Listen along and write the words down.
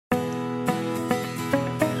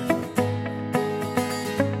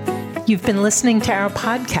You've been listening to our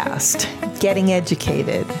podcast, Getting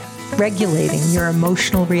Educated, Regulating Your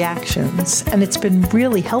Emotional Reactions, and it's been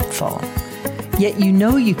really helpful. Yet you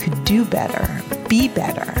know you could do better, be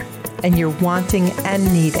better, and you're wanting and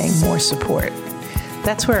needing more support.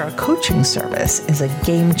 That's where our coaching service is a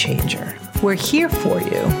game changer. We're here for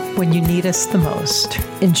you when you need us the most,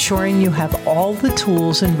 ensuring you have all the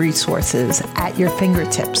tools and resources at your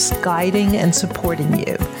fingertips, guiding and supporting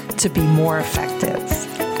you to be more effective.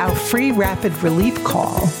 Our free rapid relief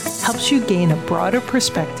call helps you gain a broader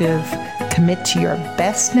perspective, commit to your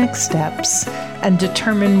best next steps, and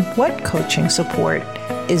determine what coaching support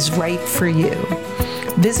is right for you.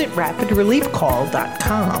 Visit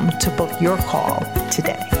rapidreliefcall.com to book your call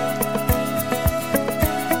today.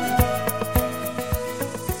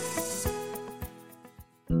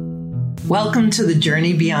 Welcome to the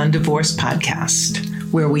Journey Beyond Divorce podcast,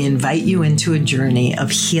 where we invite you into a journey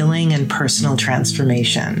of healing and personal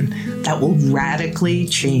transformation that will radically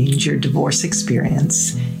change your divorce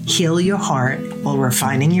experience, heal your heart while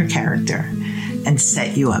refining your character, and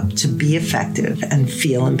set you up to be effective and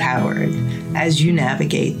feel empowered as you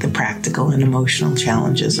navigate the practical and emotional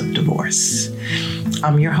challenges of divorce.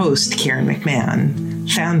 I'm your host, Karen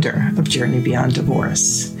McMahon, founder of Journey Beyond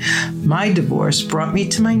Divorce. My divorce brought me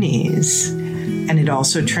to my knees, and it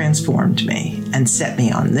also transformed me and set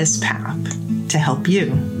me on this path to help you.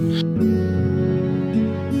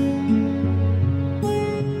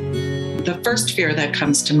 The first fear that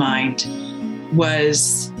comes to mind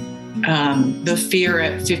was the fear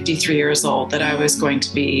at 53 years old that I was going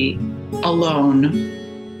to be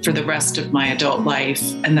alone for the rest of my adult life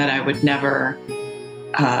and that I would never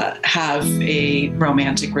have a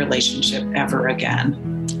romantic relationship ever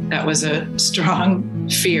again. That was a strong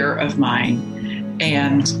fear of mine.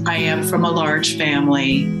 And I am from a large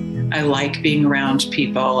family. I like being around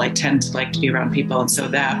people. I tend to like to be around people. And so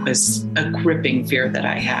that was a gripping fear that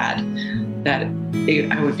I had, that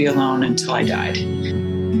I would be alone until I died.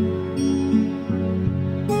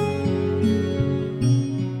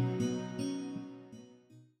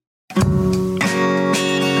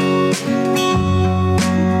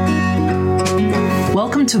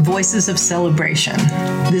 Welcome to Voices of Celebration.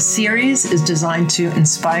 This series is designed to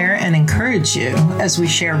inspire and encourage you as we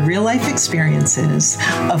share real-life experiences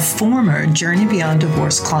of former Journey Beyond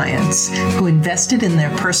Divorce clients who invested in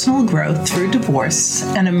their personal growth through divorce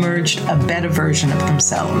and emerged a better version of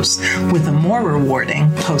themselves with a more rewarding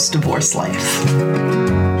post-divorce life.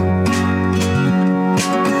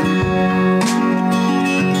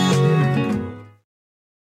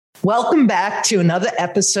 Welcome back to another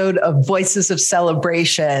episode of Voices of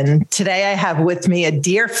Celebration. Today I have with me a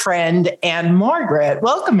dear friend, Anne Margaret.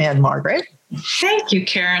 Welcome, Anne Margaret. Thank you,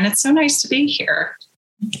 Karen. It's so nice to be here.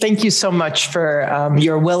 Thank you so much for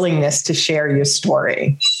your willingness to share your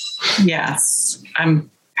story. Yes,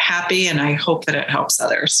 I'm happy and I hope that it helps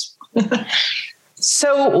others.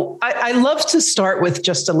 So I love to start with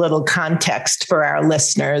just a little context for our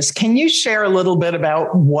listeners. Can you share a little bit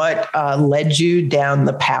about what led you down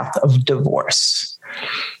the path of divorce?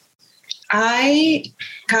 I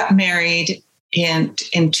got married in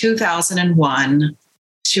 2001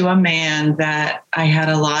 to a man that I had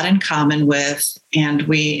a lot in common with, and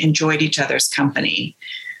we enjoyed each other's company.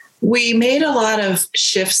 We made a lot of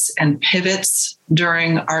shifts and pivots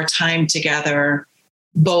during our time together,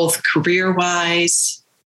 both career-wise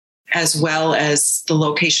as well as the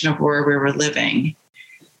location of where we were living.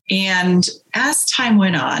 And as time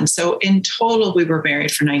went on, so in total, we were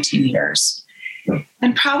married for 19 years.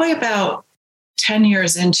 And probably about 10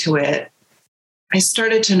 years into it, I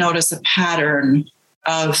started to notice a pattern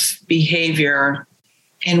of behavior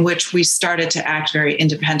in which we started to act very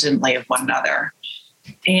independently of one another.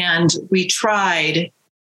 And we tried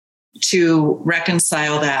to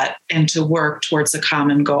reconcile that and to work towards a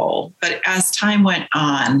common goal. But as time went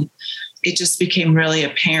on, it just became really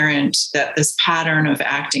apparent that this pattern of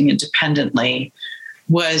acting independently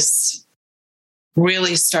was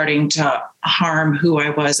really starting to harm who I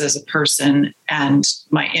was as a person, and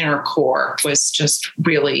my inner core was just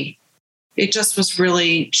really, it just was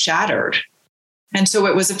really shattered. And so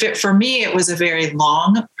it was for me, it was a very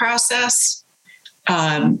long process.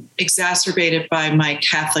 Exacerbated by my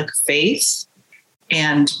Catholic faith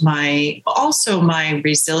and my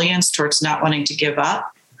resilience towards not wanting to give up.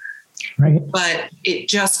 Right. But it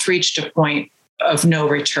just reached a point of no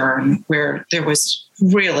return where there was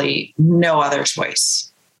really no other choice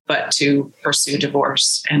but to pursue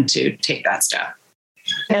divorce and to take that step.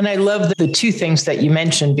 And I love the two things that you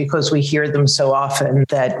mentioned, because we hear them so often,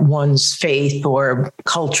 that one's faith or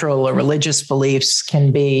cultural or religious beliefs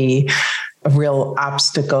can be a real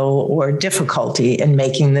obstacle or difficulty in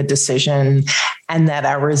making the decision, and that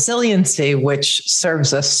our resiliency, which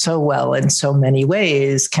serves us so well in so many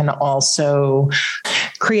ways, can also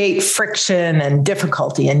create friction and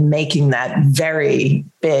difficulty in making that very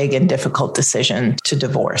big and difficult decision to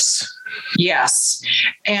divorce. Yes.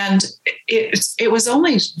 And it was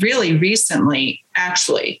only really recently,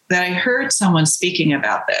 actually, that I heard someone speaking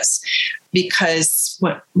about this, because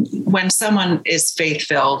when someone is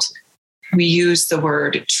faith-filled, we use the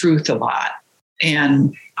word truth a lot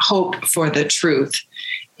and hope for the truth.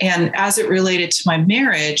 And as it related to my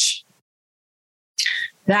marriage,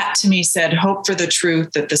 that to me said hope for the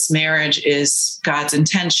truth that this marriage is God's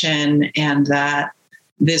intention and that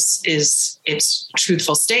this is its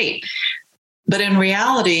truthful state. But in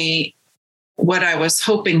reality, what I was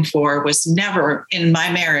hoping for was never, in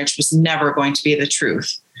my marriage, was never going to be the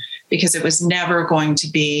truth, because it was never going to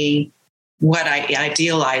be what I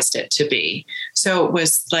idealized it to be. So it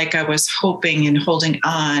was like I was hoping and holding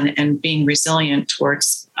on and being resilient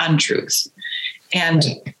towards untruth. And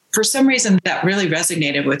for some reason, that really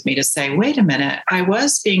resonated with me to say, wait a minute, I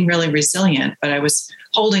was being really resilient, but I was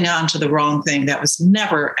holding on to the wrong thing that was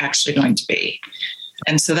never actually going to be.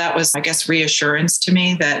 And so that was, I guess, reassurance to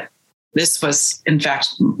me that this was, in fact,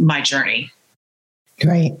 my journey.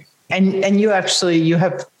 Right. And you have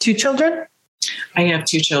 2 children? I have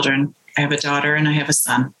 2 children. I have a daughter and I have a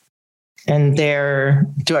son. And they're,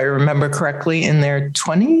 do I remember correctly, in their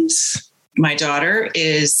 20s? My daughter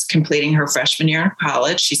is completing her freshman year in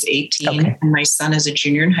college. She's 18. Okay. And my son is a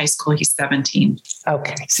junior in high school. He's 17.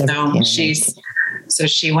 Okay. So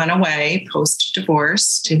she went away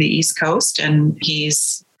post-divorce to the East Coast, and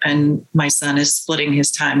my son is splitting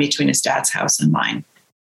his time between his dad's house and mine.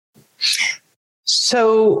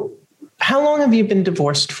 So how long have you been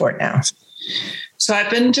divorced for now? So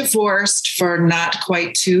I've been divorced for not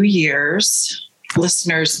quite 2 years.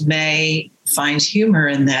 Listeners may find humor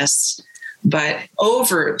in this, but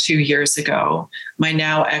over 2 years ago, my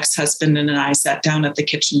now ex-husband and I sat down at the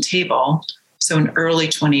kitchen table, so in early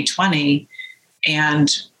 2020, and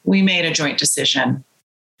we made a joint decision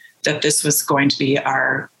that this was going to be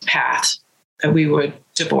our path, that we would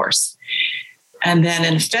divorce. And then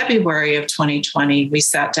in February of 2020, we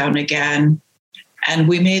sat down again and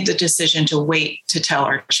we made the decision to wait to tell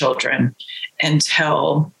our children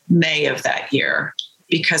until May of that year,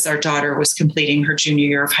 because our daughter was completing her junior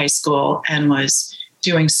year of high school and was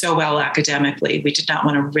doing so well academically. We did not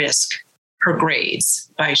want to risk her grades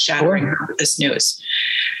by shattering her with this news.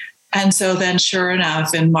 And so then, sure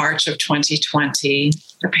enough, in March of 2020,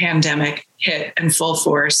 the pandemic hit in full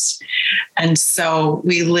force. And so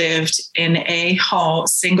we lived in a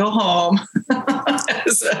single home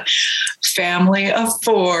as a family of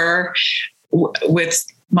 4, with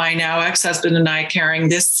my now ex-husband and I carrying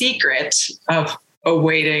this secret of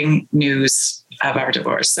awaiting news of our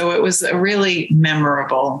divorce. So it was a really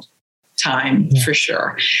memorable time, for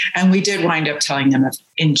sure. And we did wind up telling them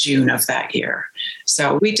in June of that year.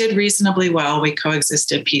 So we did reasonably well. We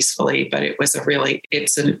coexisted peacefully, but it's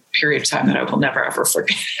a period of time that I will never, ever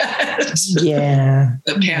forget. Yeah.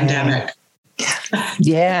 The pandemic.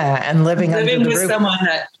 Yeah. And living with someone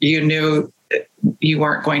that you knew you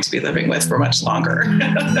weren't going to be living with for much longer.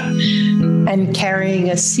 And carrying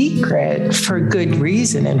a secret for good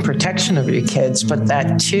reason in protection of your kids. But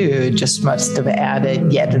that too just must have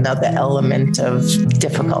added yet another element of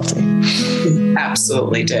difficulty. It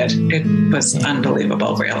absolutely did. It was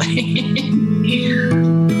unbelievable, really.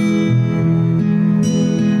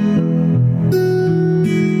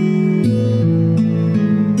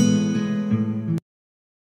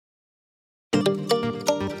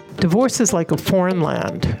 Divorce is like a foreign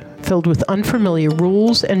land, filled with unfamiliar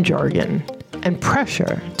rules and jargon, and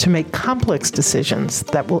pressure to make complex decisions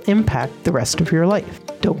that will impact the rest of your life.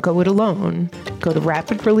 Don't go it alone. Go to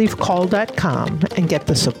rapidreliefcall.com and get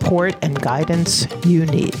the support and guidance you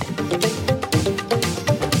need.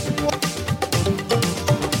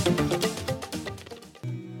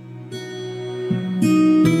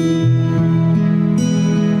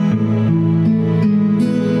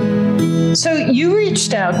 So you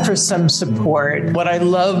reached out for some support. What I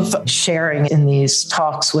love sharing in these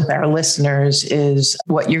talks with our listeners is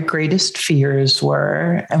what your greatest fears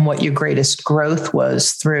were and what your greatest growth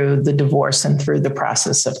was through the divorce and through the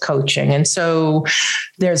process of coaching. And so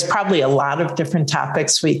there's probably a lot of different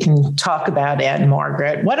topics we can talk about,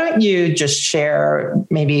 Ann-Margret. Why don't you just share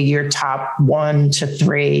maybe your top 1 to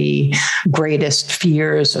 3 greatest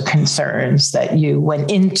fears or concerns that you went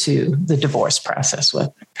into the divorce process with?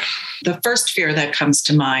 The first fear that comes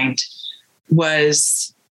to mind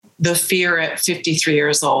was the fear at 53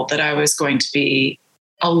 years old that I was going to be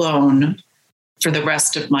alone for the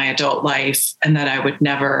rest of my adult life and that I would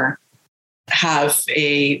never have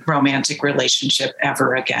a romantic relationship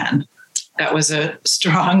ever again. That was a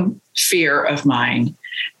strong fear of mine.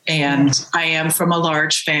 And I am from a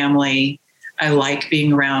large family. I like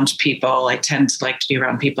being around people. I tend to like to be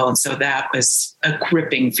around people. And so that was a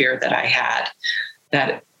gripping fear that I had,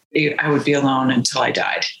 that I would be alone until I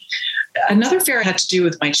died. Another fear had to do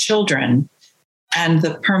with my children and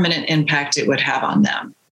the permanent impact it would have on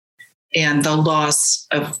them and the loss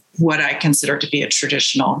of what I consider to be a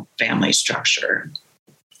traditional family structure.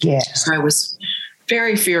 Yeah. So I was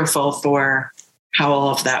very fearful for how all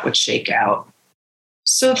of that would shake out.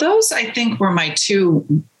 So those, I think, were my two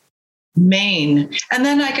main. And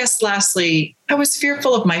then I guess lastly, I was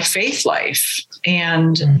fearful of my faith life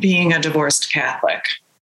and being a divorced Catholic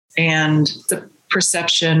and the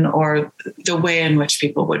perception or the way in which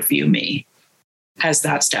people would view me as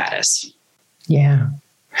that status. Yeah.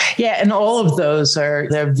 Yeah. And all of those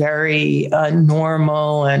they're very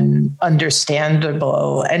normal and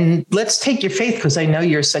understandable. And let's take your faith, because I know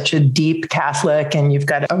you're such a deep Catholic and you've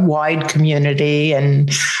got a wide community and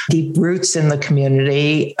deep roots in the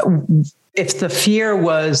community. If the fear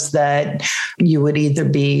was that you would either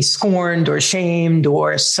be scorned or shamed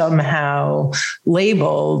or somehow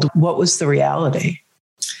labeled, what was the reality?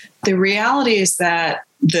 The reality is that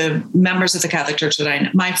the members of the Catholic Church that I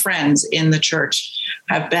know, my friends in the church,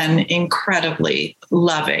 have been incredibly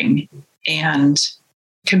loving and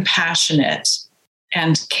compassionate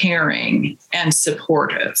and caring and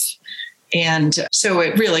supportive. And so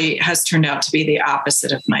it really has turned out to be the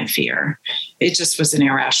opposite of my fear. It just was an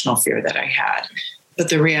irrational fear that I had. But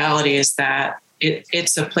the reality is that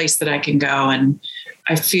it's a place that I can go and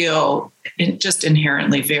I feel just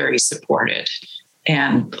inherently very supported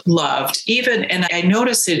and loved. And I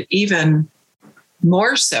notice it even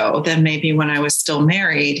more so than maybe when I was still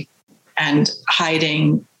married and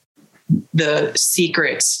hiding the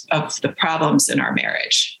secrets of the problems in our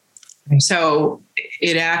marriage. So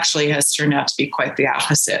it actually has turned out to be quite the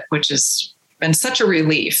opposite, which has been such a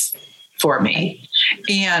relief for me.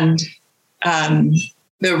 And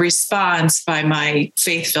the response by my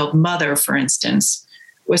faith-filled mother, for instance,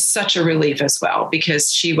 was such a relief as well,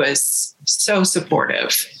 because she was so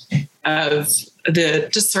supportive of the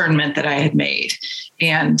discernment that I had made.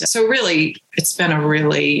 And so really, it's been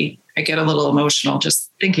I get a little emotional just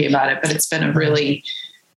thinking about it, but it's been a really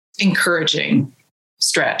encouraging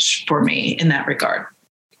stretch for me in that regard.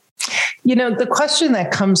 You know, the question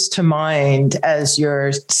that comes to mind as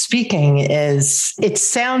you're speaking is, it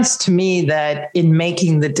sounds to me that in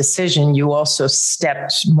making the decision, you also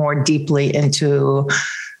stepped more deeply into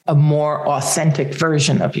a more authentic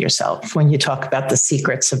version of yourself when you talk about the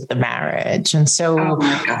secrets of the marriage. And so, oh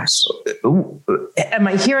my gosh, am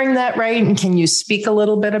I hearing that right? And can you speak a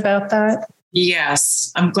little bit about that?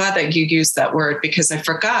 Yes. I'm glad that you used that word, because I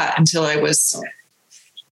forgot until I was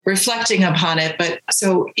reflecting upon it. But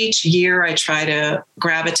so each year I try to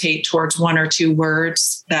gravitate towards one or two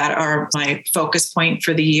words that are my focus point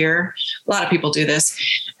for the year. A lot of people do this.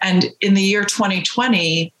 And in the year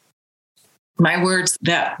 2020, my words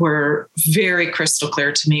that were very crystal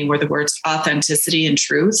clear to me were the words authenticity and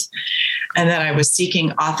truth. And that I was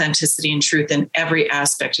seeking authenticity and truth in every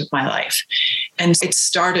aspect of my life. And it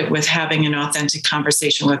started with having an authentic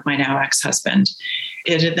conversation with my now ex-husband.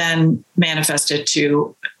 It had then manifested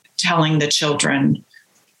to telling the children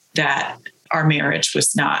that our marriage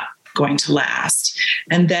was not going to last.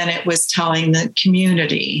 And then it was telling the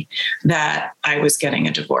community that I was getting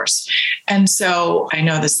a divorce. And so I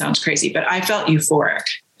know this sounds crazy, but I felt euphoric.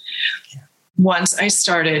 Once I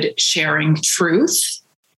started sharing truth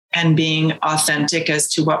and being authentic as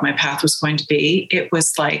to what my path was going to be, it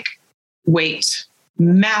was like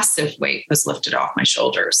massive weight was lifted off my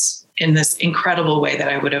shoulders in this incredible way that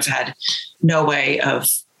I would have had no way of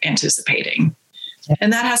anticipating.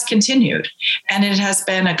 And that has continued. And it has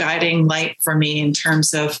been a guiding light for me in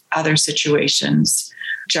terms of other situations,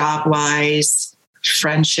 job-wise,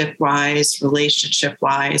 friendship-wise,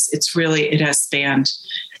 relationship-wise. It has spanned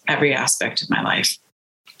every aspect of my life.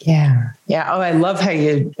 Yeah. Yeah. Oh, I love how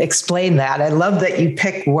you explain that. I love that you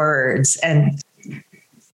pick words and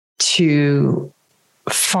to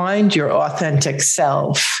find your authentic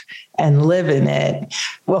self and live in it.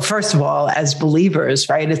 Well, first of all, as believers,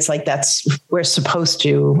 right? It's like we're supposed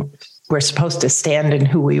to stand in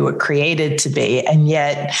who we were created to be. And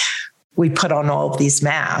yet we put on all of these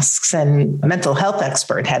masks. And a mental health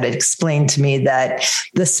expert had explained to me that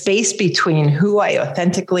the space between who I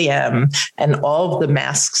authentically am and all of the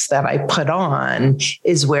masks that I put on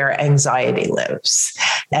is where anxiety lives.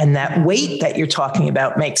 And that weight that you're talking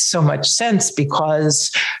about makes so much sense,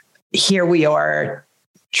 because here we are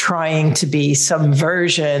trying to be some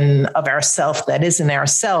version of ourself that isn't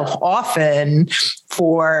ourself, often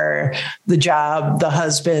for the job, the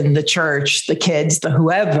husband, the church, the kids, the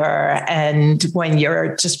whoever. And when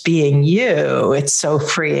you're just being you, it's so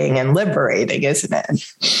freeing and liberating, isn't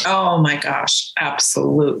it? Oh my gosh,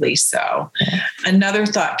 absolutely so. Another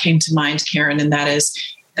thought came to mind, Karen, and that is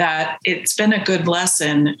that it's been a good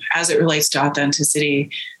lesson as it relates to authenticity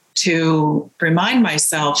to remind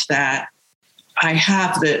myself that I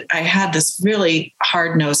had this really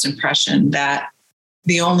hard-nosed impression that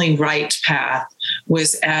the only right path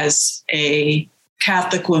was as a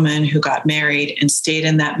Catholic woman who got married and stayed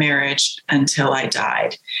in that marriage until I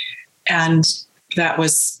died. And that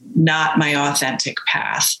was not my authentic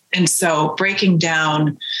path. And so breaking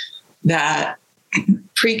down that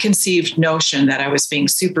preconceived notion that I was being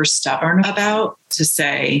super stubborn about to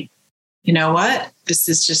say, you know what, this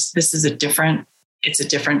is a different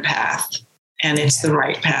path. And it's the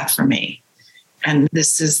right path for me. And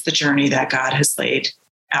this is the journey that God has laid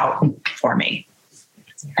out for me.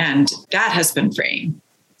 And that has been freeing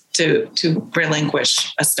to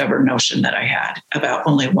relinquish a stubborn notion that I had about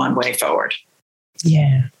only one way forward.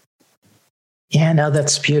 Yeah. Yeah, no,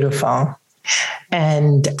 that's beautiful.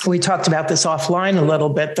 And we talked about this offline a little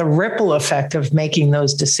bit. The ripple effect of making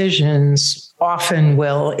those decisions often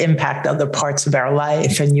will impact other parts of our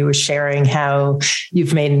life. And you were sharing how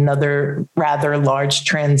you've made another rather large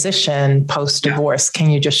transition post-divorce. Can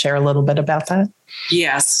you just share a little bit about that?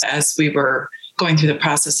 Yes. As we were going through the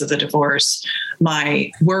process of the divorce,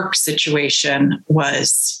 my work situation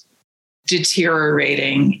was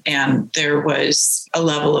deteriorating, and there was a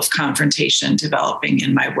level of confrontation developing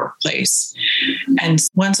in my workplace. And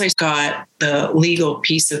once I got the legal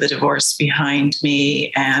piece of the divorce behind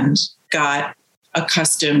me and got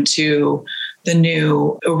accustomed to the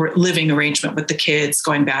new living arrangement with the kids,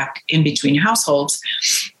 going back in between households,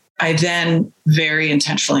 I then very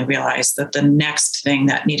intentionally realized that the next thing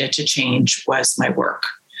that needed to change was my work,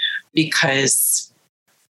 because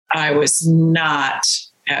I was not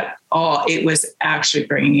at all. It was actually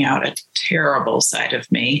bringing out a terrible side of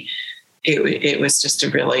me. It was just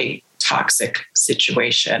a really toxic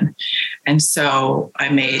situation. And so I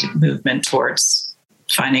made movement towards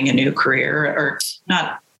finding a new career, or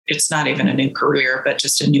it's not even a new career, but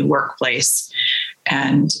just a new workplace.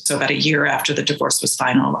 And so about a year after the divorce was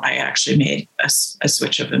final, I actually made a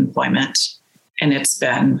switch of employment. And it's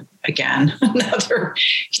been, again, another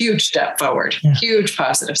huge step forward, huge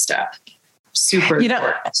positive step. Super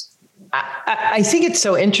important. I think it's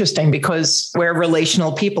so interesting because we're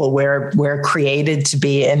relational people. We're created to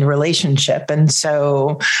be in relationship. And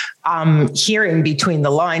so I'm hearing between the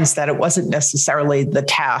lines that it wasn't necessarily the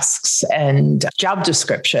tasks and job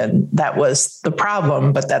description that was the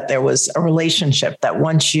problem, but that there was a relationship, that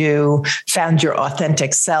once you found your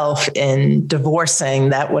authentic self in divorcing,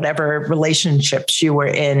 that whatever relationships you were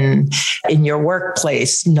in your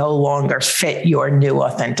workplace no longer fit your new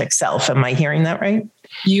authentic self. Am I hearing that right?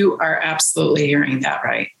 You are absolutely hearing that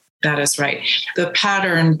right. That is right. The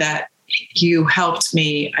pattern that you helped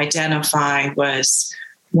me identify was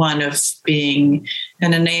one of being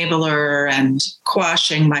an enabler and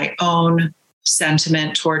quashing my own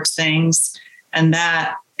sentiment towards things. And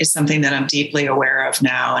that is something that I'm deeply aware of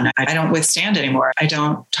now. And I don't withstand anymore. I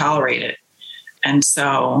don't tolerate it. And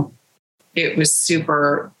so it was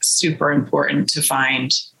super, super important to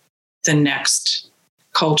find the next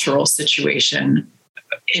cultural situation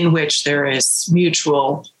in which there is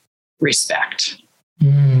mutual respect.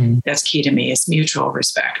 That's key to me, is mutual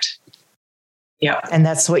respect. Yeah. And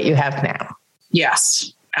that's what you have now.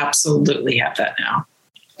 Yes, absolutely have that now.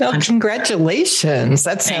 Well, congratulations.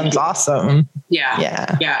 That sounds awesome.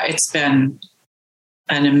 Yeah. It's been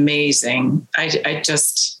an amazing, I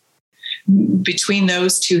just, between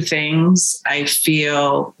those two things, I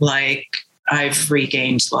feel like I've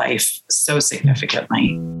regained life so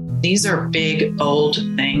significantly. These are big, bold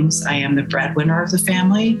things. I am the breadwinner of the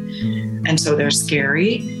family, and so they're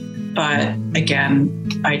scary. But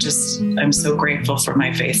again, I'm so grateful for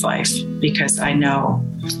my faith life, because I know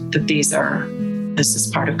that this is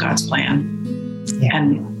part of God's plan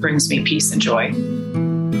and brings me peace and joy.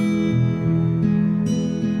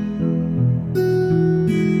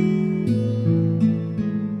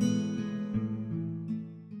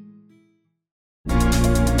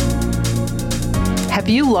 Have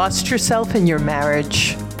you lost yourself in your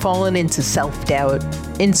marriage, fallen into self-doubt,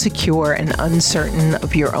 insecure and uncertain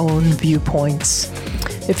of your own viewpoints?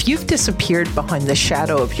 If you've disappeared behind the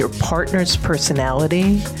shadow of your partner's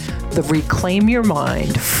personality, The Reclaim Your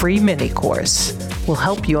Mind free mini course will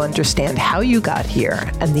help you understand how you got here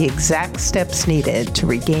and the exact steps needed to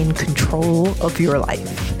regain control of your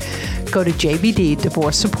life. Go to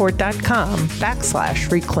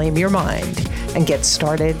jbddivorcesupport.com/reclaim your mind and get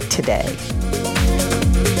started today.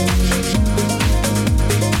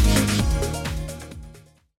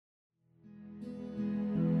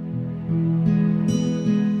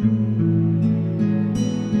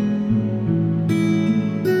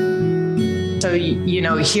 So,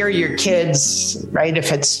 here your kids, right?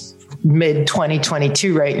 If it's mid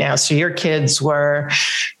 2022 right now. So your kids were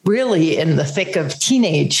really in the thick of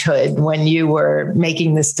teenagehood when you were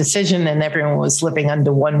making this decision and everyone was living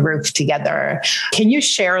under one roof together. Can you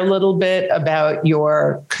share a little bit about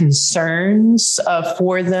your concerns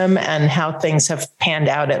for them and how things have panned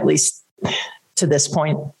out, at least to this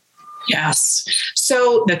point? Yes.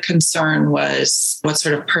 So the concern was, what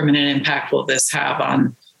sort of permanent impact will this have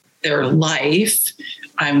on their life?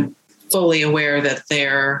 I'm fully aware that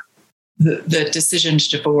the decision to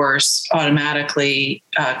divorce automatically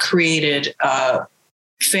created a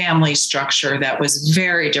family structure that was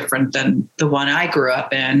very different than the one I grew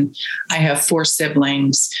up in. I have 4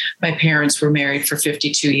 siblings. My parents were married for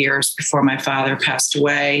 52 years before my father passed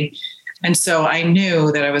away. And so I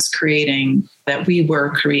knew that we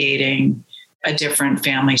were creating a different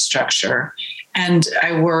family structure. And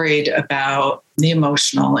I worried about the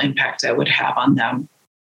emotional impact that would have on them.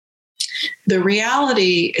 The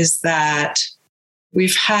reality is that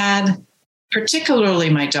we've had, particularly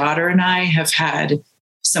my daughter and I, have had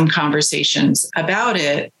some conversations about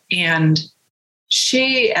it. And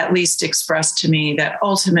she at least expressed to me that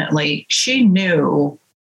ultimately she knew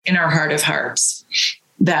in her heart of hearts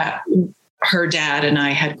that her dad and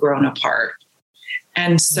I had grown apart.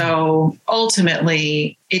 And so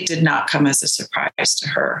ultimately, it did not come as a surprise to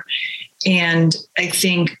her. And I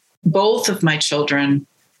think both of my children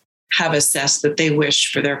have assessed that they wish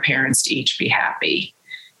for their parents to each be happy.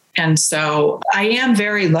 And so I am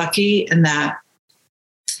very lucky in that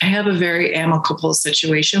I have a very amicable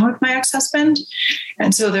situation with my ex-husband.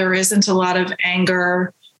 And so there isn't a lot of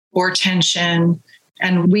anger or tension,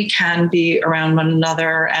 and we can be around one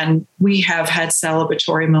another. And we have had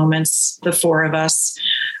celebratory moments, the 4 of us,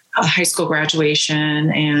 high school graduation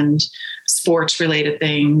and sports related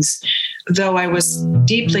things. Though I was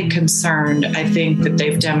deeply concerned, I think that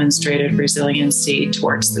they've demonstrated resiliency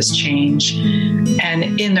towards this change.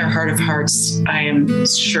 And in their heart of hearts, I am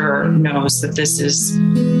sure knows that this is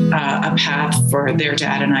a path for their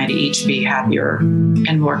dad and I to each be happier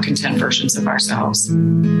and more content versions of ourselves.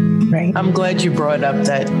 Right. I'm glad you brought up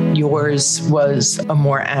that yours was a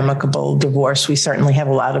more amicable divorce. We certainly have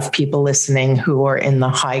a lot of people listening who are in the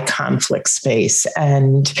high conflict space,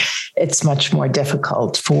 and it's much more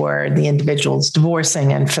difficult for the individuals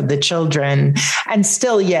divorcing and for the children. And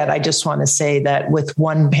still yet, I just want to say that with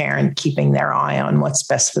one parent keeping their eye on what's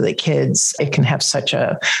best for the kids, it can have such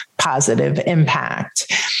a positive impact.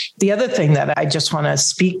 The other thing that I just want to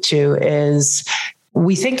speak to is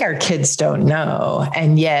we think our kids don't know.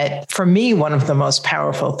 And yet, for me, one of the most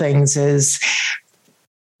powerful things is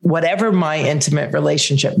whatever my intimate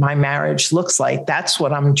relationship, my marriage looks like, that's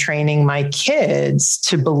what I'm training my kids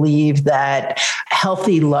to believe that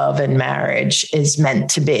healthy love and marriage is meant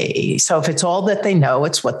to be. So if it's all that they know,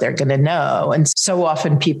 it's what they're going to know. And so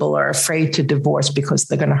often people are afraid to divorce because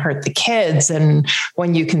they're going to hurt the kids. And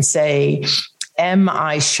when you can say, am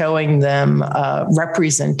I showing them a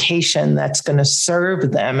representation that's going to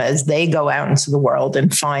serve them as they go out into the world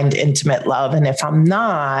and find intimate love? And if I'm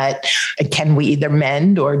not, can we either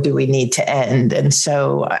mend or do we need to end? And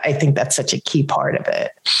so I think that's such a key part of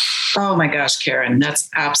it. Oh my gosh, Karen, that's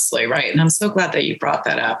absolutely right. And I'm so glad that you brought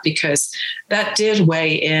that up, because that did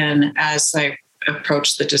weigh in as I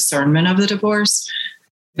approached the discernment of the divorce,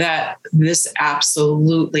 that this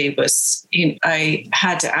absolutely was, I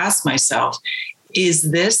had to ask myself,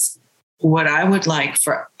 is this what I would like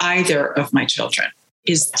for either of my children?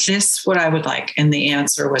 Is this what I would like? And the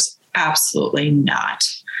answer was absolutely not.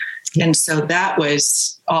 And so that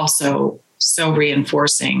was also so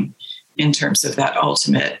reinforcing in terms of that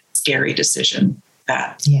ultimate scary decision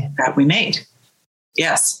that we made.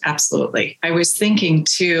 Yes, absolutely. I was thinking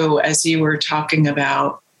too, as you were talking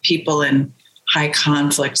about people in high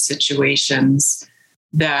conflict situations,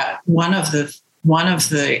 that one of the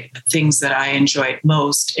things that I enjoyed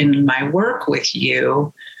most in my work with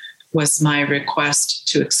you was my request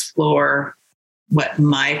to explore what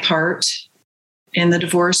my part in the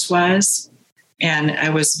divorce was. And I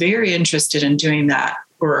was very interested in doing that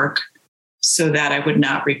work so that I would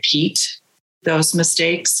not repeat those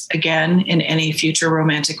mistakes again in any future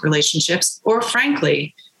romantic relationships, or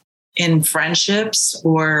frankly, in friendships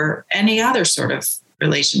or any other sort of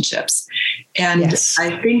relationships. And Yes.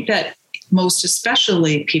 I think that most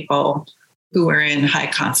especially people who are in high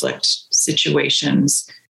conflict situations,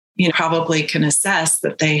 probably can assess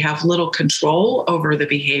that they have little control over the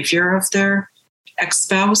behavior of their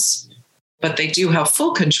ex-spouse, but they do have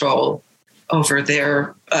full control over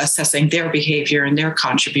their assessing their behavior and their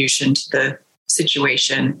contribution to the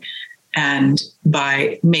situation. And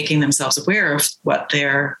by making themselves aware of what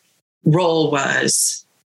their role was,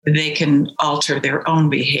 they can alter their own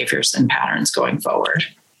behaviors and patterns going forward.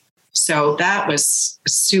 So that was a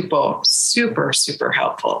super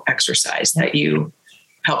helpful exercise that you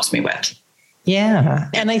helped me with. Yeah.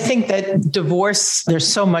 And I think that divorce, there's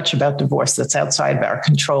so much about divorce that's outside of our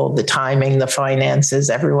control, the timing, the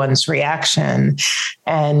finances, everyone's reaction.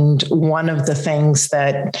 And one of the things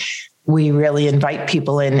that we really invite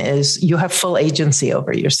people in is you have full agency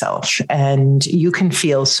over yourself, and you can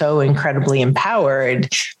feel so incredibly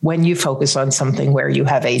empowered when you focus on something where you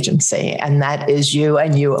have agency, and that is you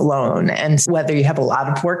and you alone. And whether you have a lot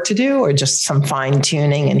of work to do or just some fine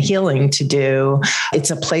tuning and healing to do, it's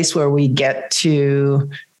a place where we get to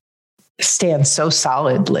stand so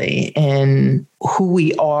solidly in who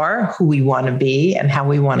we are, who we want to be, and how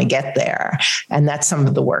we want to get there. And that's some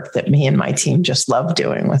of the work that me and my team just love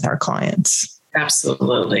doing with our clients.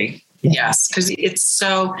 Absolutely. Yes. Because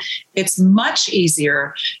it's much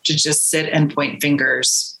easier to just sit and point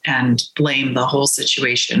fingers and blame the whole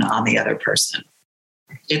situation on the other person.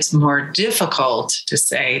 It's more difficult to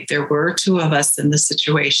say there were two of us in the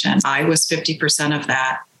situation. I was 50% of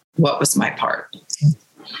that. What was my part?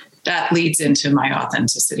 That leads into my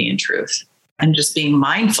authenticity and truth. And just being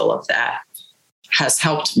mindful of that has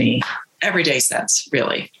helped me every day since,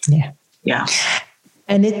 really. Yeah.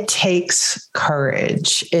 And it takes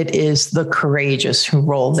courage. It is the courageous who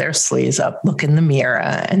roll their sleeves up, look in the mirror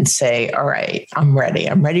and say, all right, I'm ready.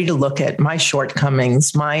 I'm ready to look at my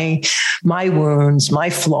shortcomings, my wounds,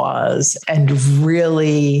 my flaws, and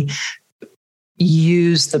really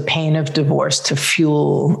use the pain of divorce to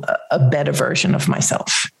fuel a better version of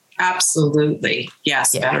myself. Absolutely.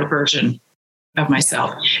 Yes. Yeah. Better version of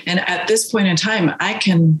myself. And at this point in time, I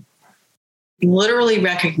can literally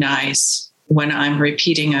recognize when I'm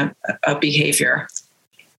repeating a behavior,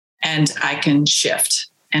 and I can shift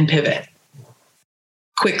and pivot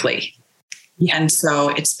quickly. Yeah. And so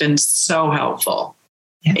it's been so helpful.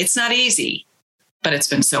 Yeah. It's not easy, but it's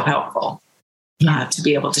been so helpful to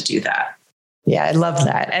be able to do that. Yeah, I love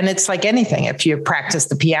that. And it's like anything. If you practice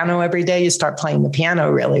the piano every day, you start playing the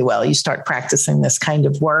piano really well. You start practicing this kind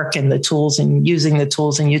of work and the tools and using the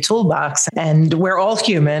tools in your toolbox. And we're all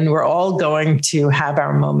human. We're all going to have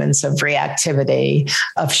our moments of reactivity,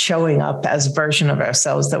 of showing up as a version of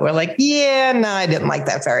ourselves that we're like, yeah, no, I didn't like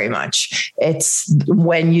that very much. It's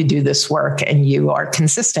when you do this work and you are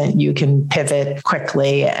consistent, you can pivot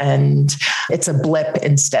quickly. And it's a blip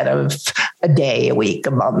instead of a day, a week,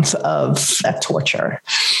 a month of torture.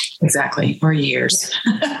 Exactly. Or years.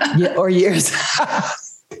 Or years.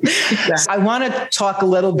 Exactly. I want to talk a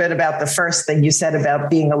little bit about the first thing you said about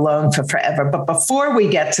being alone for forever. But before we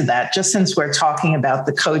get to that, just since we're talking about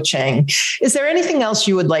the coaching, is there anything else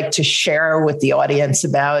you would like to share with the audience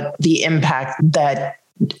about the impact that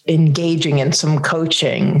engaging in some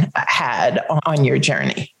coaching had on your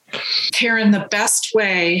journey? Karen, the best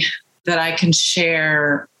way that I can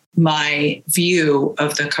share my view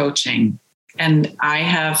of the coaching, and I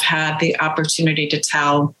have had the opportunity to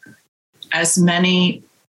tell as many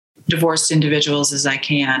divorced individuals as I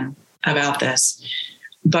can about this.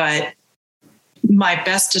 But my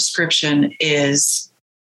best description is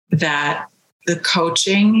that the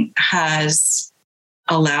coaching has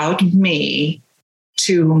allowed me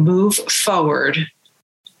to move forward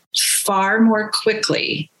far more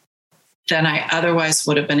quickly than I otherwise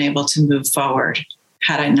would have been able to move forward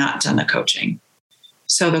had I not done the coaching.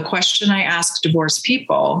 So the question I ask divorced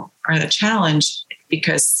people, or the challenge,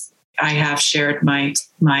 because I have shared my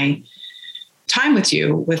time with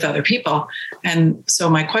you with other people. And so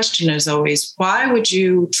my question is always, why would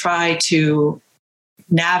you try to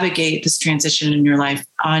navigate this transition in your life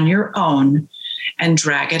on your own and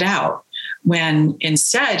drag it out, when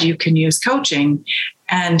instead you can use coaching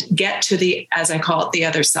and get to the, as I call it, the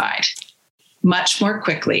other side much more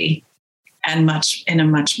quickly and in a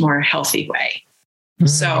much more healthy way.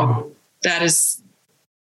 So that is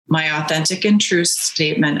my authentic and true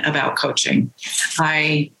statement about coaching.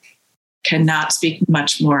 I cannot speak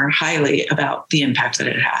much more highly about the impact that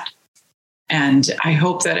it had. And I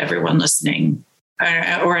hope that everyone listening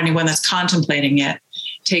or anyone that's contemplating it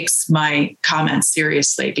takes my comments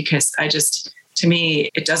seriously, because to me,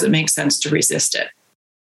 it doesn't make sense to resist it.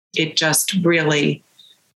 it just really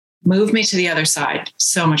moved me to the other side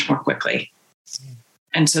so much more quickly.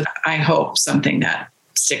 And so I hope something that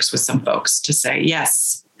sticks with some folks to say,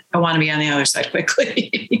 yes, I want to be on the other side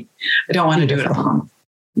quickly. I don't want to do it alone.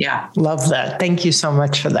 Yeah. Love that. Thank you so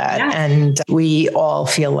much for that. Yeah. And we all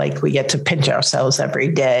feel like we get to pinch ourselves every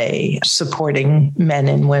day supporting men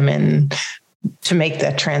and women to make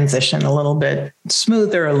that transition a little bit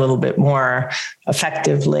smoother, a little bit more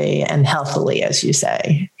effectively and healthily, as you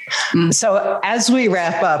say. So as we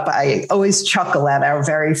wrap up, I always chuckle at our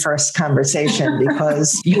very first conversation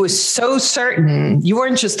because you were so certain. You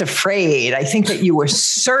weren't just afraid. I think that you were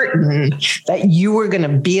certain that you were going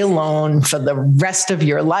to be alone for the rest of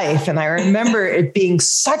your life. And I remember it being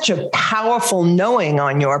such a powerful knowing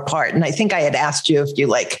on your part. And I think I had asked you if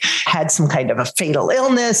you had some kind of a fatal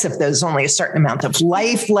illness, if there's only a certain amount of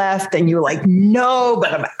life left. And you were like, no,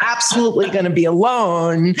 but I'm absolutely going to be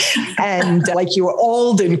alone. And you were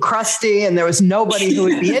old and crusty and there was nobody who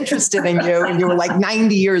would be interested in you. And you were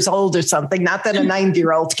 90 years old or something. Not that a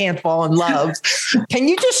 90-year-old can't fall in love. Can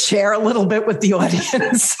you just share a little bit with the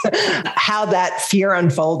audience how that fear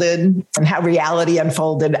unfolded and how reality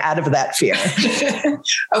unfolded out of that fear?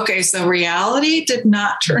 Okay, so reality did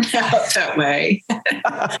not turn out that way.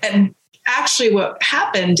 And actually what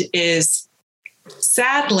happened is,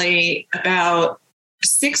 sadly, about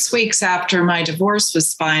 6 weeks after my divorce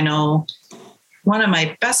was final, one of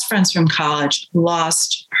my best friends from college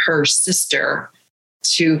lost her sister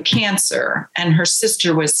to cancer. And her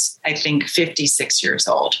sister was, I think, 56 years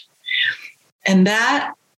old. And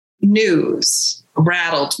that news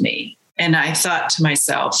rattled me. And I thought to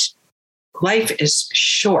myself, life is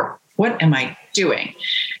short. What am I doing?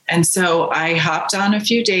 And so I hopped on a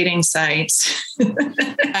few dating sites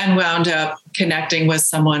and wound up connecting with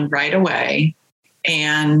someone right away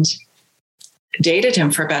and dated him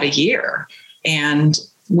for about a year. And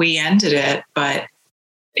we ended it, but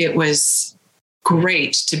it was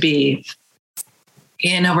great to be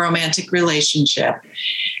in a romantic relationship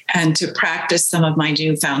and to practice some of my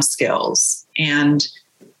newfound skills and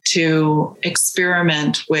to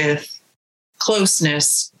experiment with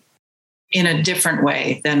closeness in a different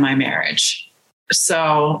way than my marriage.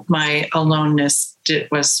 So my aloneness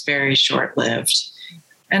was very short-lived.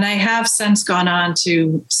 And I have since gone on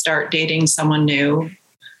to start dating someone new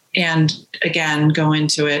and again, go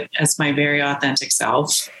into it as my very authentic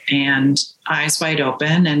self and eyes wide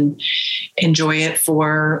open and enjoy it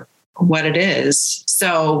for what it is.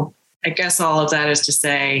 So I guess all of that is to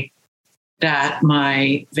say that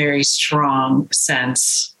my very strong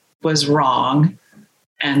sense was wrong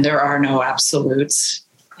and there are no absolutes.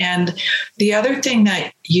 And the other thing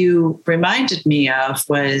that you reminded me of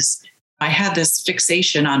was I had this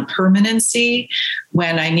fixation on permanency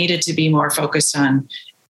when I needed to be more focused on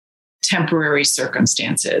temporary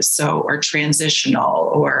circumstances, or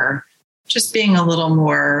transitional, or just being a little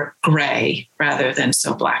more gray rather than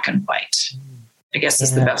so black and white, I guess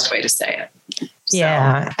is the best way to say it.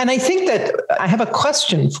 Yeah. And I think that I have a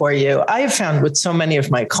question for you. I have found with so many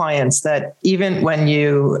of my clients that even when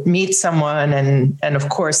you meet someone, and of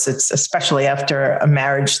course, it's especially after a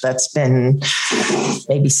marriage that's been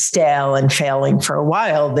maybe stale and failing for a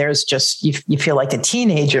while, there's just, you feel like a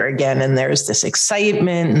teenager again. And there's this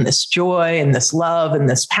excitement and this joy and this love and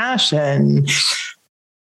this passion.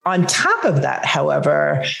 On top of that,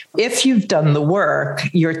 however, if you've done the work,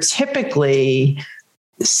 you're typically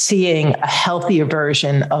seeing a healthier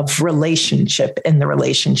version of relationship in the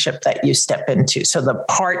relationship that you step into. So the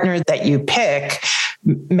partner that you pick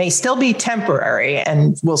may still be temporary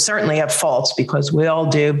and will certainly have faults because we all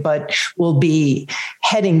do, but will be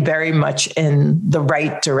heading very much in the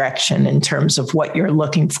right direction in terms of what you're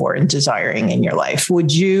looking for and desiring in your life.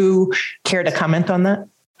 Would you care to comment on that?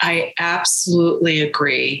 I absolutely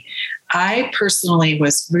agree. I personally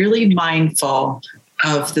was really mindful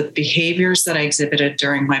of the behaviors that I exhibited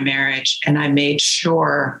during my marriage, and I made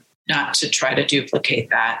sure not to try to duplicate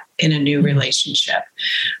that in a new relationship.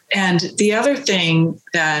 And the other thing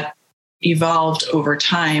that evolved over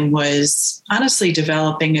time was honestly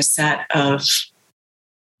developing a set of,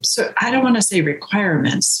 so I don't want to say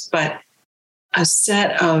requirements, but a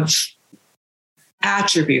set of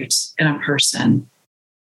attributes in a person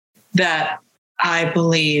that I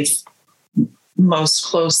believe most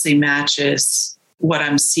closely matches what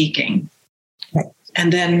I'm seeking,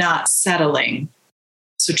 and then not settling.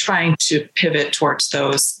 So trying to pivot towards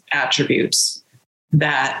those attributes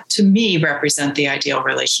that to me represent the ideal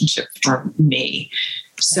relationship for me.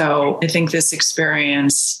 So I think this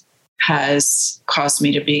experience has caused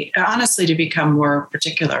me to become more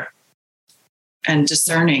particular and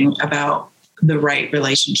discerning about the right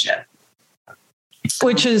relationship.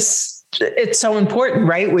 Which is, it's so important,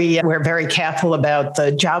 right? We're very careful about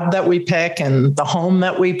the job that we pick and the home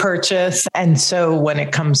that we purchase. And so when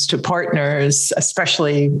it comes to partners,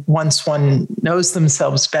 especially once one knows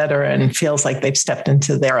themselves better and feels like they've stepped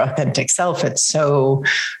into their authentic self, it's so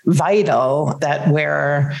vital that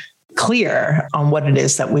we're clear on what it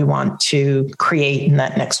is that we want to create in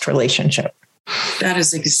that next relationship. That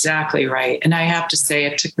is exactly right. And I have to say,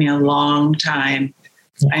 it took me a long time.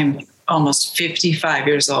 I'm almost 55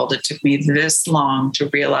 years old. It took me this long to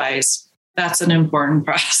realize that's an important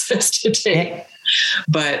process to take.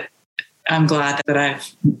 But I'm glad that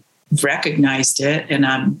I've recognized it and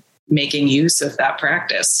I'm making use of that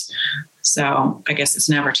practice. So I guess it's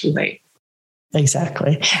never too late.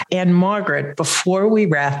 Exactly. And Margaret, before we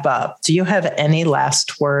wrap up, do you have any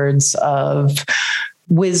last words of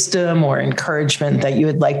wisdom or encouragement that you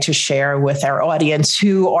would like to share with our audience,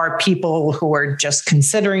 who are people who are just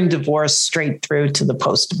considering divorce straight through to the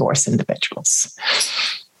post-divorce individuals?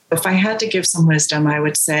 If I had to give some wisdom, I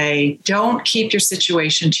would say, don't keep your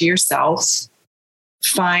situation to yourself.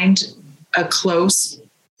 Find a close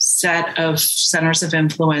set of centers of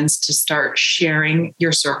influence to start sharing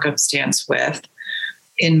your circumstance with.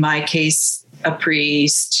 In my case, a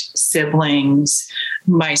priest, siblings.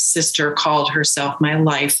 My sister called herself my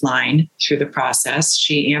lifeline through the process.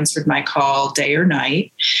 She answered my call day or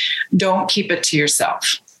night. Don't keep it to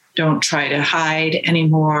yourself. Don't try to hide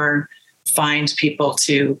anymore. Find people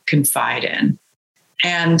to confide in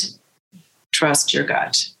and trust your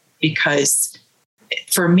gut. Because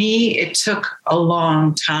for me, it took a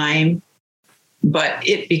long time, but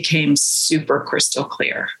it became super crystal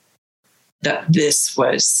clear that this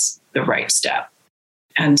was the right step.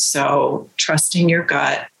 And so trusting your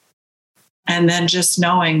gut, and then just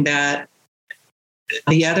knowing that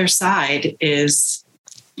the other side is,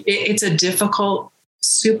 it's a difficult,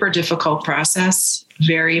 super difficult process,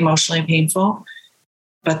 very emotionally painful,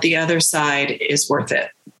 but the other side is worth it,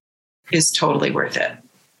 is totally worth it.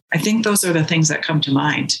 I think those are the things that come to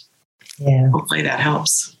mind. Yeah. Hopefully that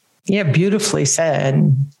helps. Yeah, beautifully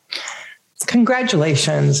said.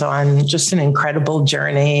 Congratulations on just an incredible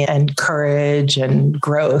journey and courage and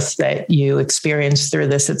growth that you experienced through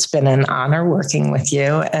this. It's been an honor working with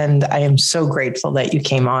you. And I am so grateful that you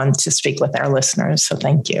came on to speak with our listeners. So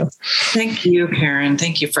thank you. Thank you, Karen.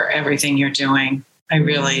 Thank you for everything you're doing. I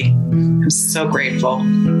really am so grateful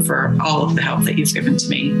for all of the help that you've given to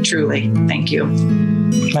me. Truly. Thank you.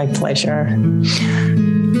 My pleasure.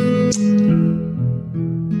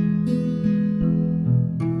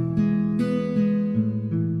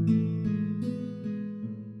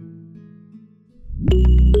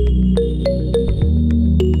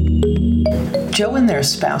 Joe and their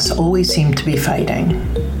spouse always seemed to be fighting,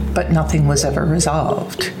 but nothing was ever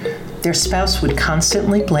resolved. Their spouse would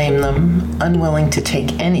constantly blame them, unwilling to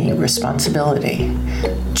take any responsibility.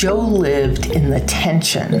 Joe lived in the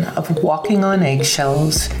tension of walking on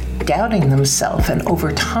eggshells, doubting themselves, and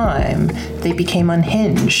over time, they became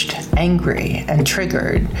unhinged, angry, and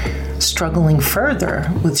triggered, struggling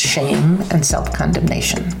further with shame and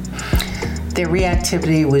self-condemnation. Their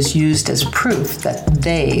reactivity was used as proof that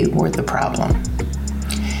they were the problem.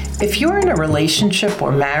 If you're in a relationship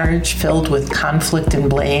or marriage filled with conflict and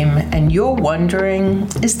blame, and you're wondering,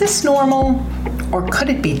 is this normal or could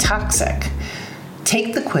it be toxic?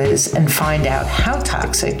 Take the quiz and find out how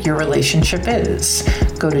toxic your relationship is.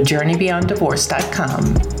 Go to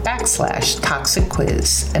journeybeyonddivorce.com/toxic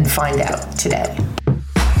quiz and find out today.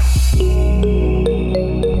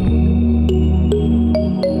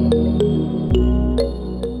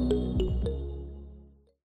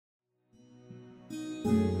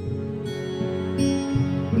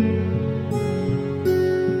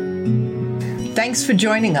 Thanks for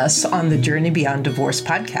joining us on the Journey Beyond Divorce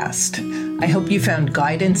podcast. I hope you found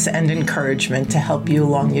guidance and encouragement to help you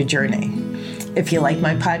along your journey. If you like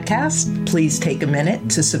my podcast, please take a minute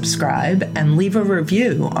to subscribe and leave a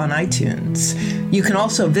review on iTunes. You can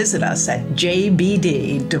also visit us at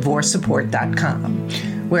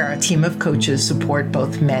jbddivorcesupport.com, where our team of coaches support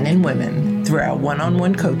both men and women through our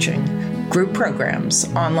one-on-one coaching, group programs,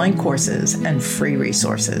 online courses, and free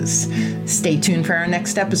resources. Stay tuned for our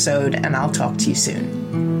next episode, and I'll talk to you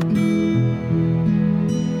soon.